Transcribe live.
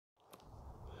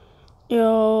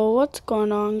Yo, what's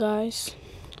going on, guys?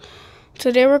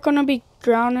 Today we're gonna be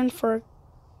grounding for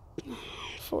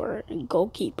a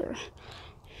goalkeeper.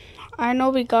 I know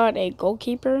we got a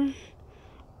goalkeeper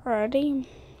already,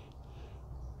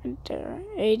 right there,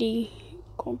 80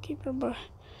 goalkeeper, but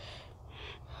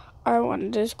I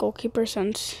want this goalkeeper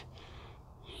since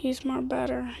he's more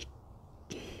better.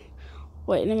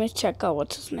 Wait, let me check out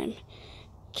what's his name.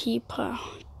 Keepa,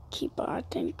 I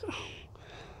think.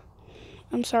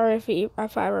 I'm sorry if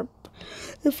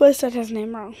I said his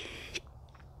name wrong.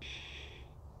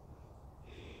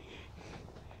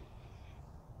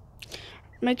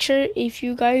 Make sure if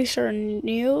you guys are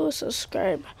new,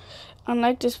 subscribe and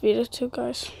like this video too,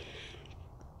 guys.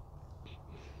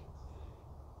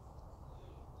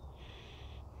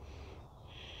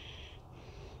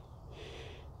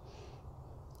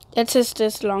 It's just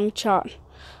this long shot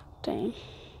thing.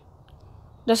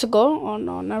 Does it go? Oh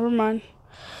no, never mind.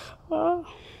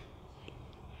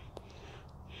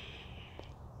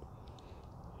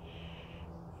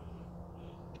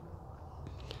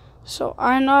 So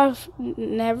I know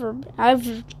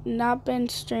I've not been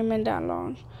streaming that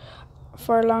long,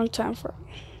 for a long time.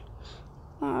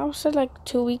 I would say like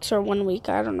 2 weeks or 1 week.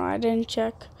 I don't know. I didn't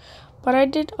check, but I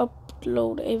did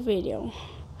upload a video.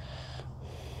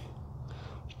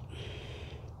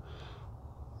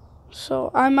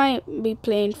 So I might be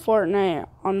playing Fortnite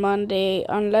on Monday,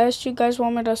 unless you guys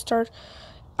want me to start.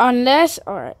 Unless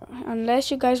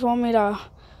you guys want me to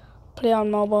play on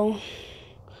mobile.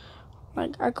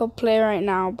 Like, I could play right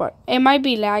now, but it might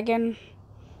be lagging.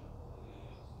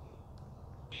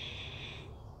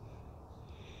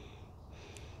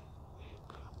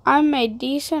 I'm a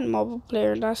decent mobile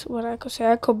player, that's what I could say.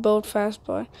 I could build fast,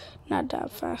 but not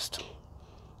that fast.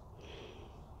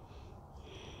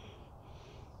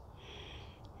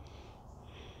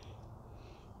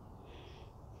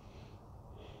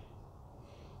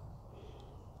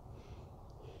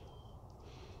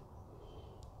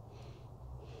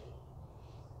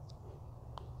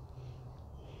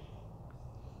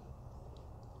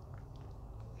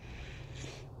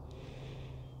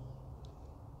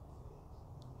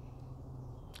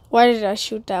 Why did I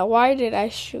shoot that? Why did I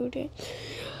shoot it?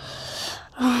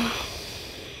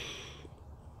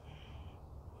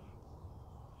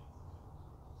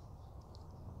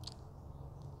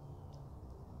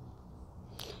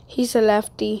 He's a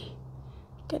lefty.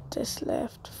 Get this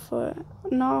left foot.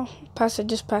 No, pass it.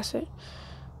 Just pass it.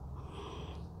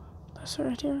 Pass it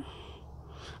right here.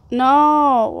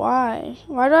 No, why?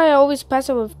 Why do I always pass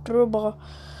it with through ball?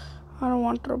 I don't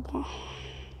want through ball.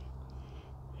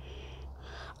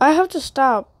 I have to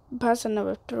stop passing it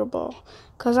with through ball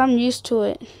because I'm used to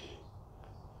it.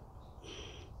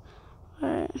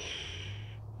 Alright.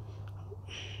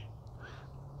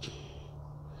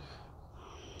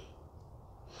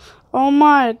 Oh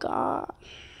my god.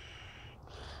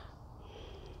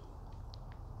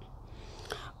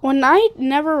 When I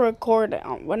never record it,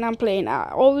 when I'm playing, I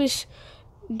always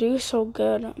do so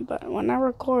good. But when I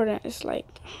record it, it's like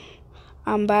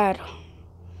I'm bad.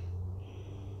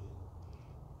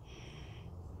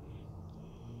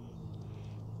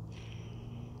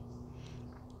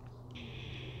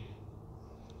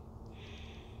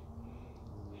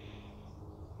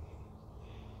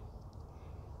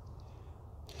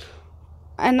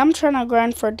 And I'm trying to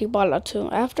grind for Dybala too.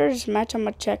 After this match, I'm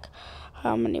going to check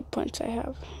how many points I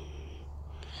have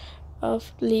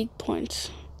of league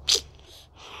points.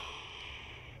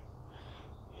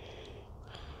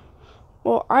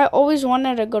 Well, I always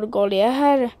wanted a good goalie. I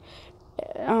had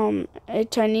a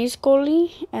Chinese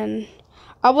goalie, and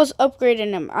I was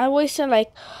upgrading him. I wasted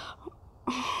like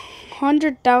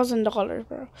 $100,000,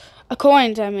 bro.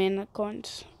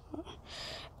 Coins.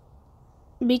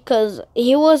 Because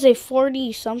he was a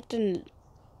 40 something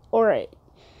or a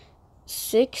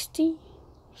 60,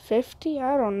 50.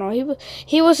 I don't know.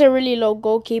 He was a really low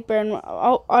goalkeeper, and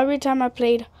every time I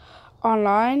played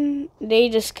online, they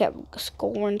just kept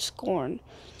scoring. So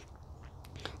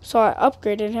I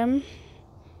upgraded him,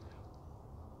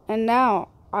 and now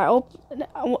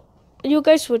you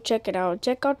guys would check it out.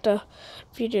 Check out the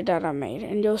video that I made,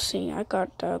 and you'll see I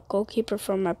got the goalkeeper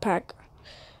from my pack.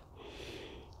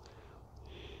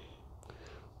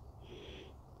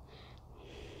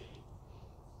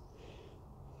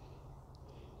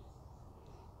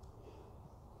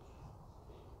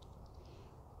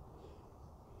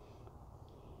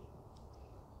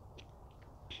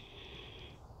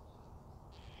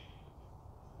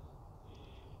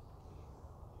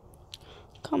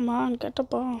 Come on, get the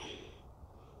ball.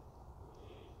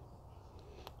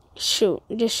 Shoot,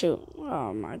 just shoot.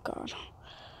 Oh my god.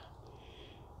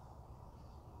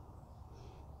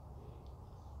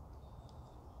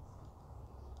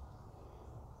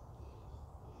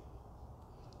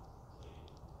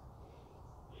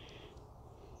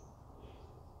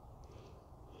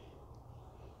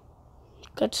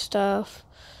 Good stuff.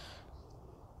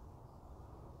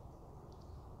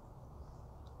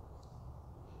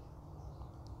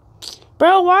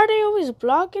 Bro, why are they always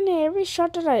blocking it? Every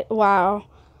shot that I... Wow.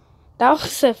 That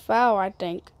was a foul, I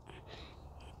think.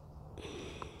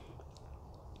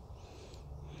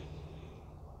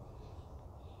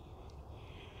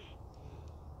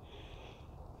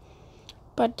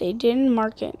 But they didn't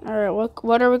mark it. Alright,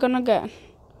 what are we gonna get?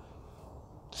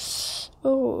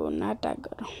 Oh, not that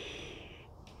good.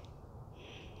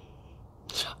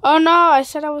 Oh no, I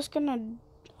said I was gonna...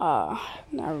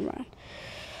 never mind.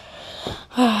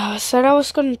 I said I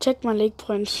was gonna check my league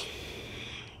points.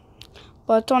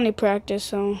 But it's only practice,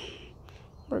 so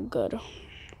we're good.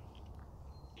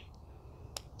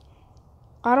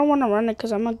 I don't want to run it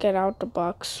because I'm gonna get out the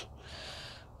box.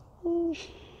 Oh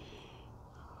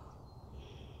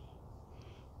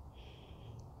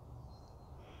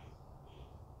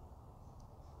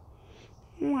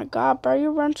my god, bro, you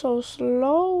run so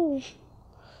slow.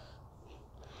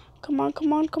 Come on,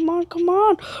 come on, come on, come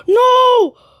on.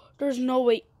 No! There's no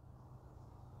way.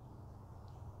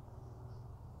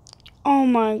 Oh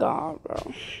my god,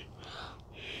 bro.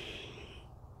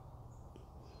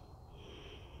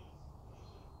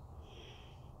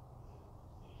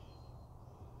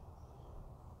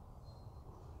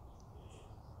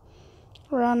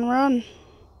 Run, run.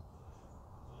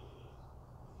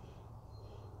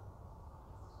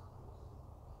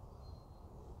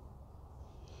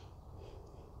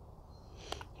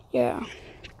 Yeah.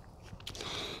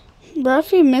 Bro,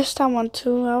 if he missed that one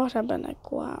too, I would have been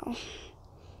like, wow.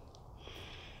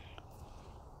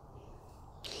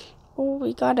 Oh,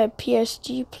 we got a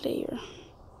PSG player.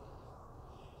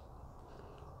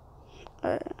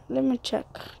 Alright, let me check.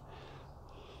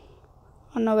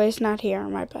 Oh no, it's not here.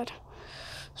 My bad.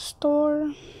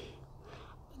 Store.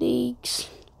 Leagues.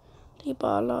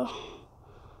 Dybala.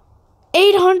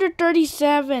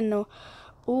 837.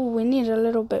 Oh, we need a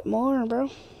little bit more, bro.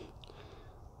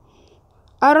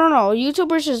 I don't know.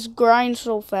 YouTubers just grind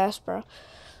so fast, bro.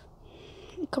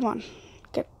 Come on.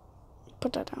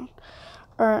 Put that down.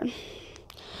 Alright.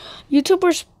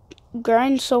 YouTubers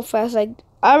grind so fast. Like,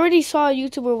 I already saw a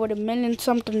YouTuber with $1 million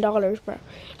something, bro.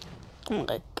 I'm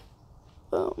like,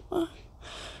 oh my.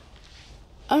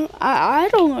 I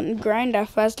don't grind that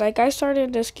fast. Like, I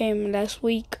started this game last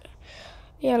week.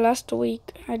 Yeah, last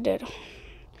week I did.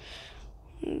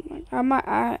 I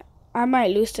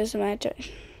might lose this match.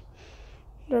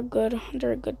 They're good.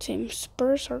 They're a good team.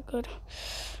 Spurs are good.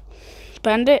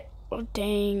 Bandit. Oh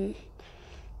dang.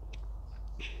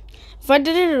 If I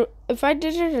did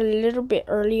it a little bit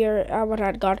earlier, I would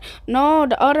have got. No,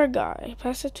 the other guy.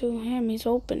 Pass it to him. He's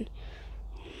open.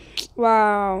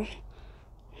 Wow.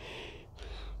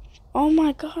 Oh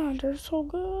my god, they're so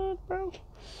good, bro.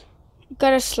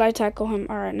 Gotta slide tackle him.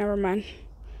 Alright, never mind.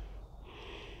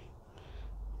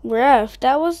 Ref,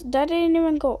 that didn't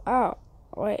even go out.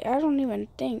 Wait, I don't even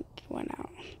think it went out.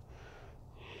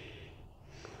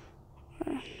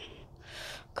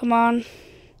 Come on.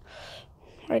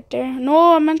 Right there.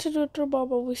 No, I meant to do a through ball,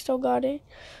 but we still got it.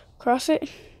 Cross it.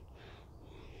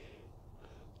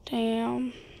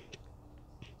 Damn.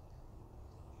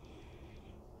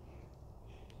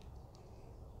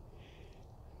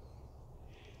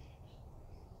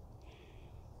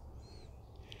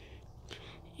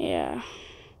 Yeah.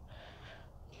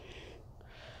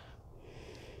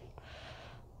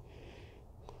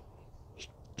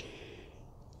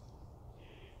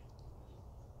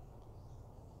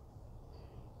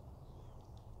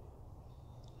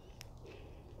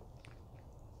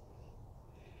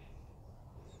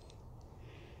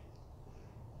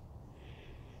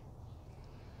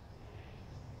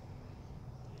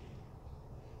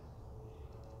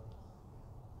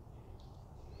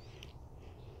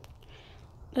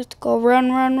 Let's go.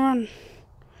 Run, run, run.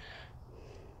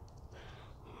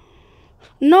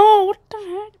 No, what the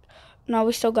heck? No,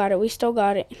 we still got it. We still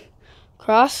got it.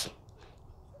 Cross.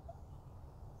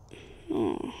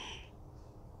 Oh.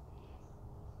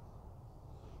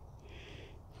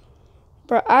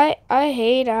 Bro, I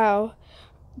hate how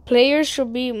players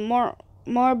should be more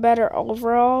better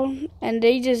overall, and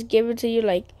they just give it to you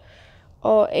like,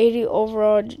 oh, 80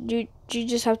 overall. You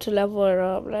just have to level it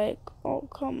up. Like, oh,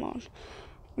 come on.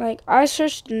 Like, I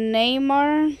searched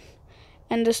Neymar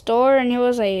in the store, and he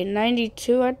was a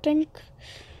 92, I think.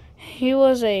 He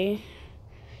was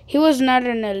not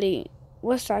an elite.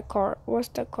 What's that card? What's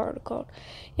that card called?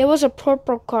 It was a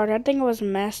purple card. I think it was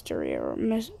Mastery or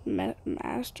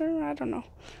Master. I don't know.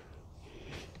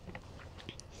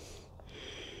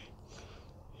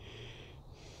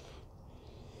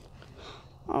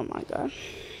 Oh my god.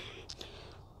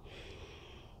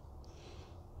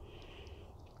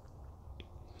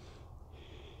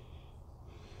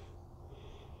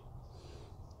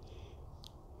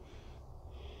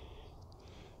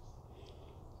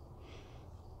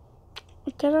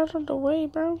 Get out of the way,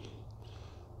 bro.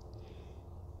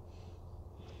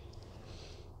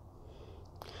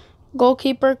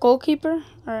 Goalkeeper.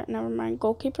 Alright, never mind.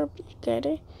 Goalkeeper. Get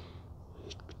it.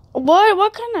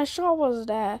 What kind of shot was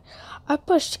that? I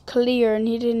pushed clear and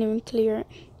he didn't even clear it.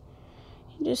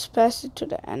 He just passed it to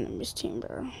the enemy's team,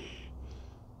 bro.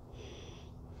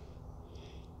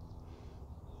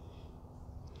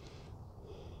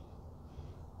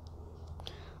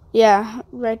 Yeah,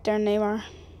 right there, Neymar.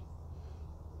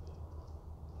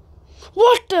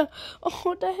 What the?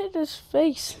 Oh, that hit his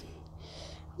face.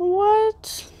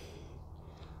 What?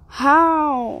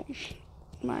 How?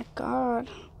 My God.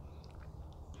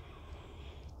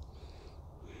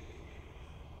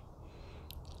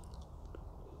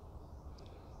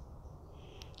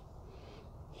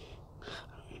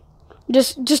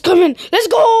 Just come in. Let's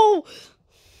go.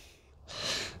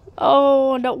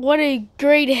 Oh, what a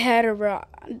great header, bro.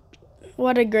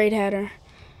 What a great header.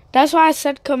 That's why I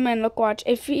said come in. Look, watch.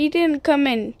 If he didn't come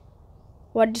in,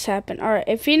 what just happened? All right,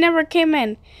 if he never came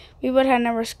in, we would have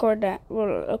never scored that.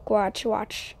 Well, look,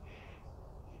 watch.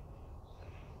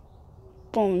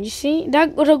 Boom, you see?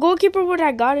 That the goalkeeper would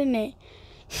have gotten it.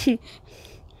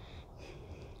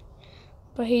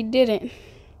 But he didn't.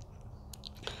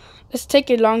 Let's take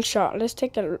a long shot. Let's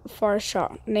take a far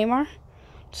shot. Neymar,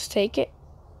 just take it.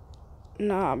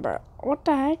 Nah, bro. What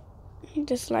the heck? He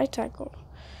just light tackled.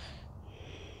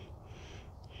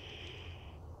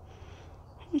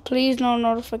 Please, no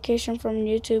notification from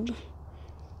YouTube.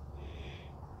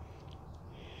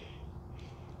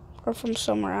 Or from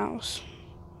somewhere else.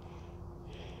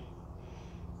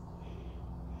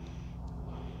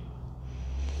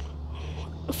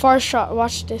 Far shot.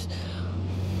 Watch this.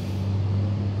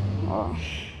 Oh.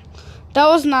 That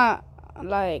was not,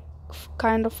 like,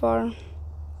 kind of far.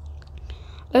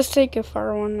 Let's take a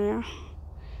far one now.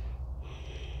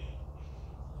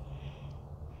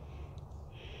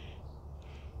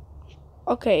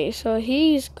 Okay, so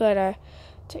he's good at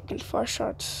taking far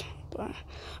shots. But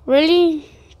really?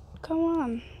 Come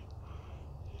on.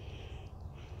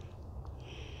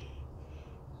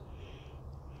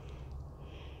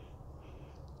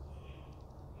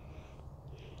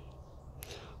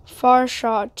 Far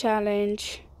shot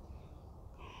challenge.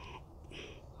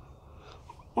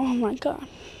 Oh my God.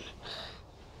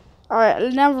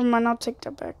 Alright, never mind. I'll take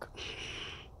that back.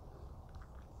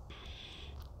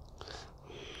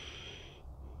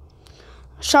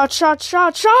 Shot.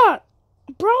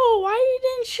 Bro, why you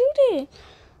didn't shoot it?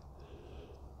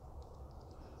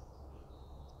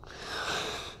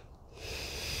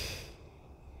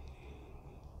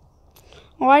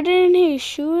 Why didn't he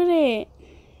shoot it?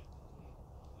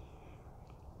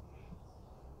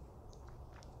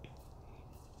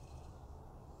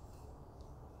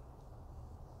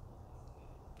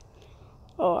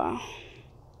 Oh, wow.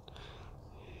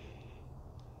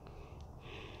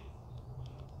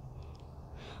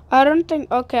 I don't think...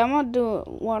 Okay, I'm going to do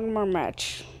one more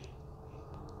match.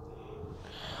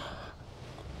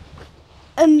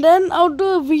 And then I'll do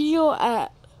a video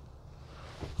at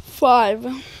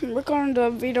 5. We're going to do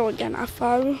a video again at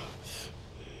 5.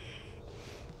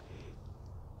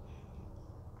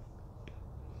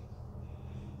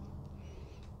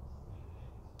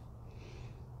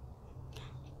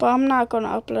 But I'm not going to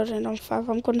upload it on 5.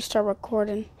 I'm going to start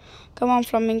recording. Come on,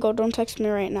 Flamingo. Don't text me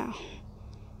right now.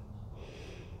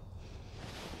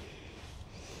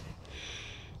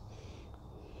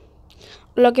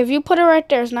 Look, if you put it right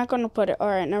there, it's not going to put it.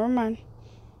 Alright, never mind.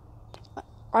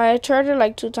 I tried it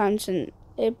like 2 times and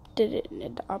it did it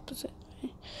the opposite.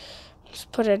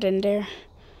 Just put it in there.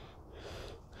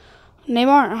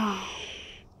 Neymar. Oh.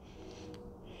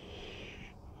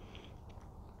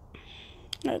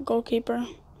 Right, goalkeeper.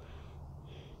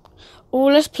 Oh,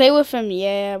 let's play with him.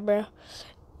 Yeah, bro.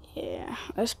 Yeah,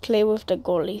 let's play with the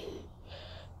goalie.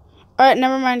 Alright,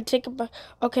 never mind. Take it back.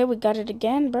 Okay, we got it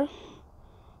again, bro.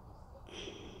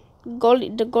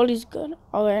 The goalie's good.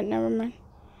 Alright, never mind.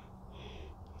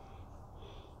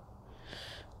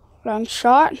 Long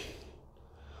shot.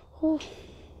 Ooh.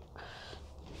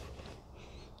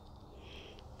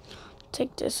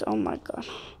 Take this. Oh my God.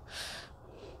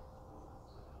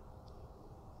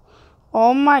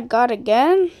 Oh my God,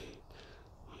 again?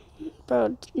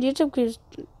 Bro, YouTube keeps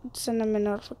sending me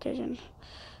notifications.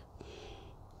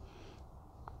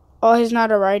 Oh, he's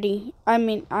not a righty. I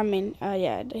mean,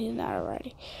 yeah, he's not a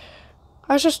righty.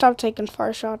 I should stop taking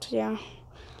far shots, yeah.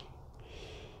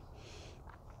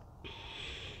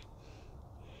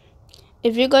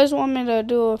 If you guys want me to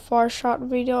do a far shot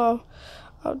video,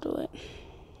 I'll do it.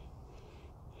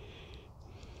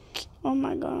 Oh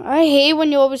my God. I hate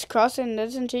when you always cross it and it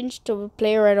doesn't change to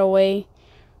play right away.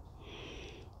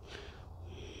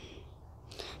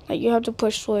 Like, you have to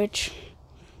push switch.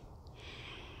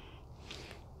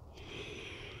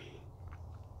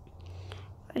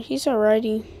 He's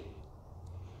already.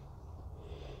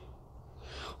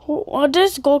 Oh,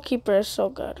 this goalkeeper is so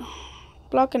good.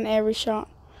 Blocking every shot.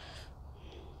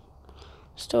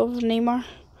 Still with Neymar.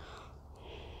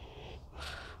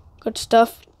 Good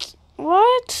stuff.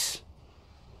 What?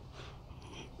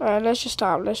 Alright, let's just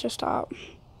stop. Let's just stop.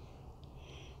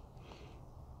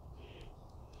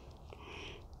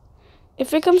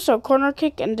 If it comes to a corner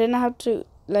kick and then I have to,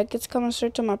 like, it's coming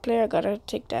straight to my player, I gotta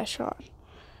take that shot.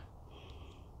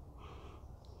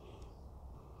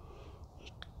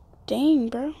 Dang,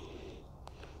 bro.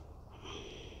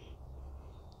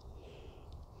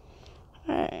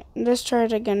 Alright, let's try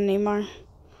it again, Neymar.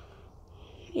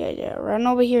 Yeah, run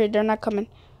over here. They're not coming.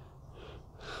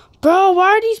 Bro,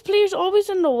 why are these players always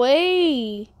in the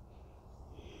way?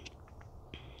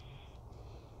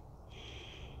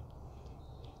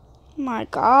 My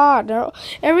God.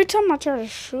 Every time I try to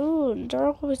shoot, they're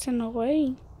always in the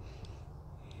way.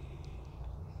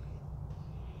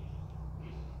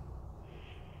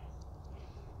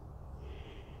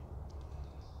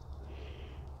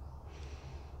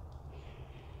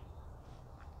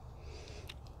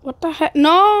 What the heck?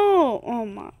 No! Oh,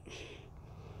 my.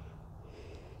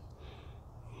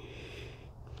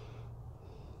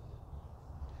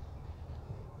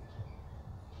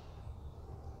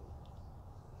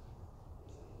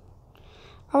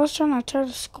 I was trying to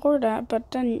score that, but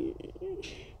then...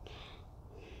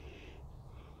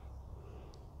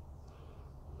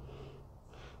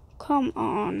 Come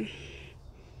on.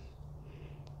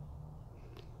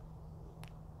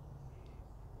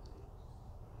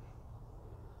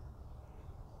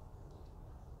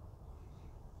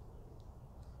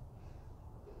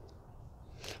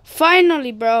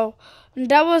 Finally, bro.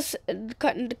 That was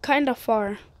kind of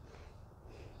far.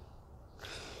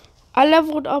 I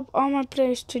leveled up all my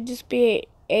players to just be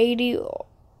 80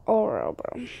 overall,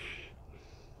 bro.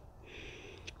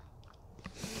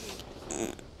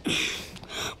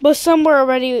 But some were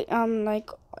already like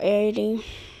 80.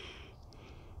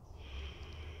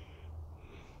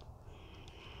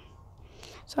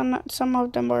 Some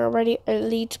of them were already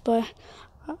elites, but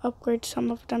I upgrade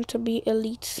some of them to be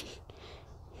elites.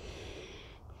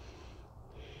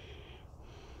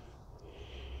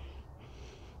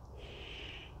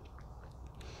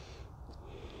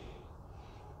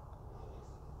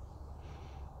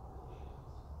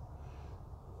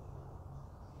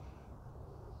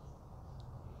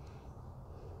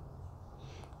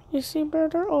 You see, bro,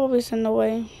 they're always in the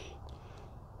way.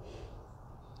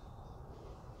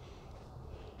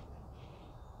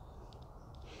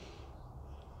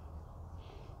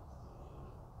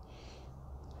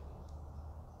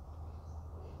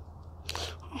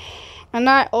 And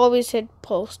I always hit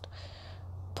post.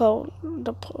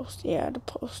 The post. Yeah, the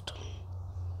post.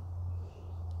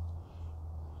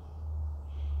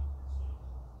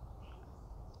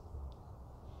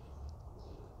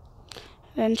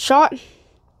 Then shot.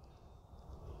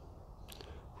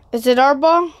 Is it our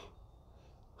ball?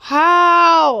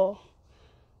 How?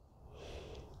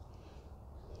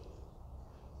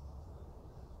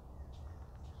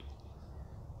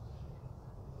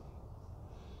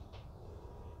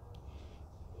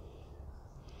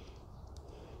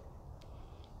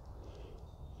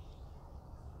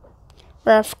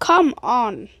 Ref, come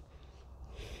on.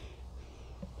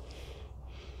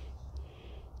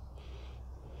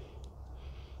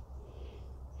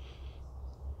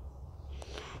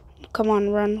 Come on,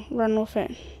 run with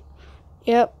it.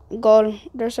 Yep, goal.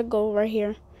 There's a goal right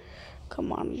here.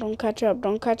 Come on, don't catch up.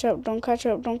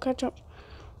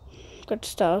 Good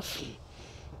stuff.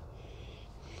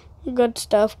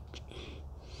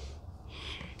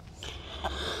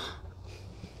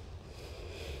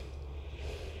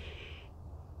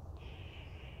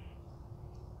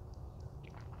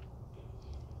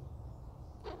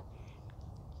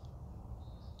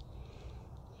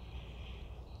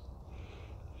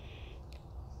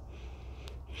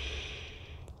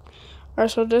 Alright,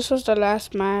 so this was the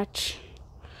last match.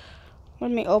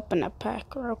 Let me open a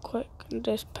pack real quick.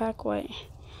 This pack, wait,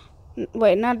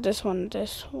 not this one.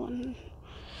 This one.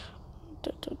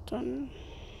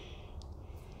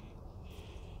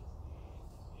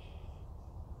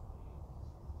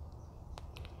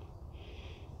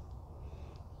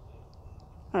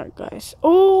 Alright, guys.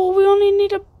 Oh, we only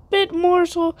need a bit more,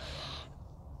 so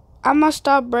I'm gonna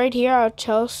stop right here at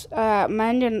Chelsea,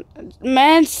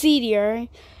 Man City, alright?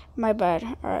 My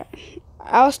bad. Alright.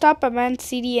 I'll stop at Man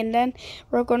City and then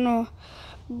we're gonna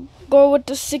go with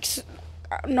the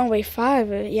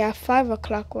 5. Yeah, 5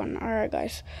 o'clock one. Alright,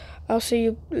 guys. I'll see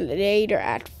you later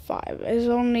at 5. It's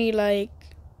only like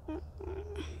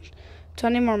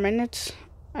 20 more minutes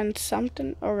and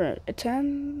something, or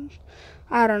 10.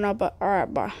 I don't know, but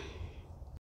alright, bye.